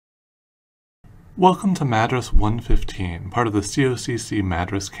Welcome to Madras 115, part of the COCC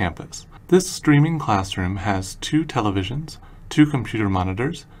Madras campus. This streaming classroom has 2 televisions, 2 computer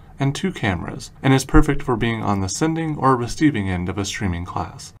monitors, and 2 cameras, and is perfect for being on the sending or receiving end of a streaming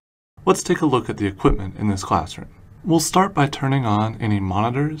class. Let's take a look at the equipment in this classroom. We'll start by turning on any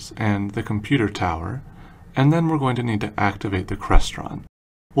monitors and the computer tower, and then we're going to need to activate the Crestron.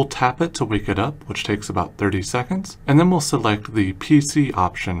 We'll tap it to wake it up, which takes about 30 seconds, and then we'll select the PC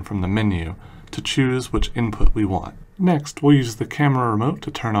option from the menu to choose which input we want. Next, we'll use the camera remote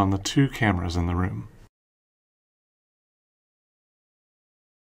to turn on the 2 cameras in the room.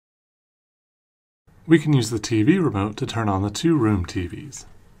 We can use the TV remote to turn on the 2 room TVs.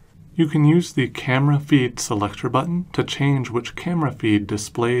 You can use the camera feed selector button to change which camera feed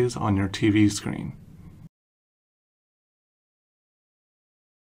displays on your TV screen.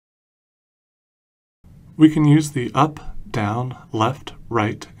 We can use the up, down, left,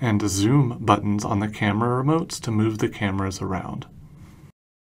 right, and zoom buttons on the camera remotes to move the cameras around.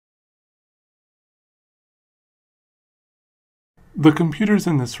 The computers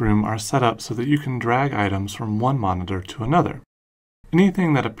in this room are set up so that you can drag items from one monitor to another.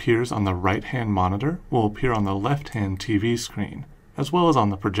 Anything that appears on the right-hand monitor will appear on the left-hand TV screen, as well as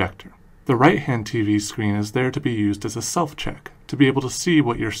on the projector. The right-hand TV screen is there to be used as a self-check, to be able to see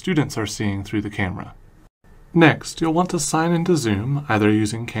what your students are seeing through the camera. Next, you'll want to sign into Zoom, either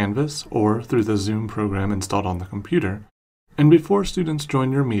using Canvas or through the Zoom program installed on the computer. And before students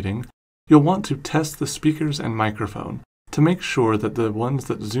join your meeting, you'll want to test the speakers and microphone to make sure that the ones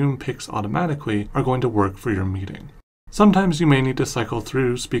that Zoom picks automatically are going to work for your meeting. Sometimes you may need to cycle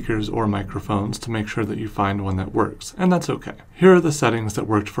through speakers or microphones to make sure that you find one that works, and that's okay. Here are the settings that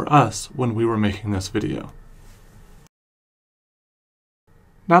worked for us when we were making this video.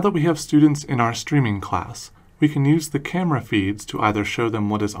 Now that we have students in our streaming class, we can use the camera feeds to either show them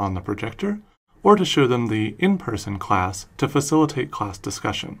what is on the projector or to show them the in-person class to facilitate class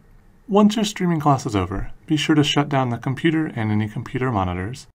discussion. Once your streaming class is over, be sure to shut down the computer and any computer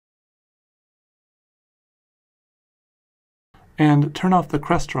monitors, and turn off the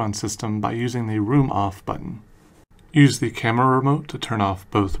Crestron system by using the Room Off button. Use the camera remote to turn off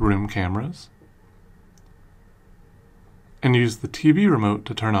both room cameras, and use the TV remote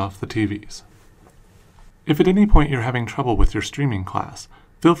to turn off the TVs. If at any point you're having trouble with your streaming class,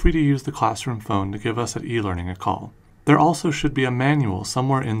 feel free to use the classroom phone to give us at eLearning a call. There also should be a manual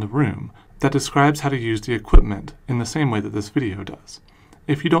somewhere in the room that describes how to use the equipment in the same way that this video does.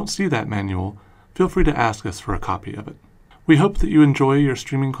 If you don't see that manual, feel free to ask us for a copy of it. We hope that you enjoy your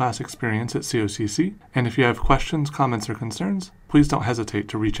streaming class experience at COCC, and if you have questions, comments, or concerns, please don't hesitate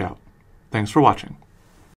to reach out. Thanks for watching.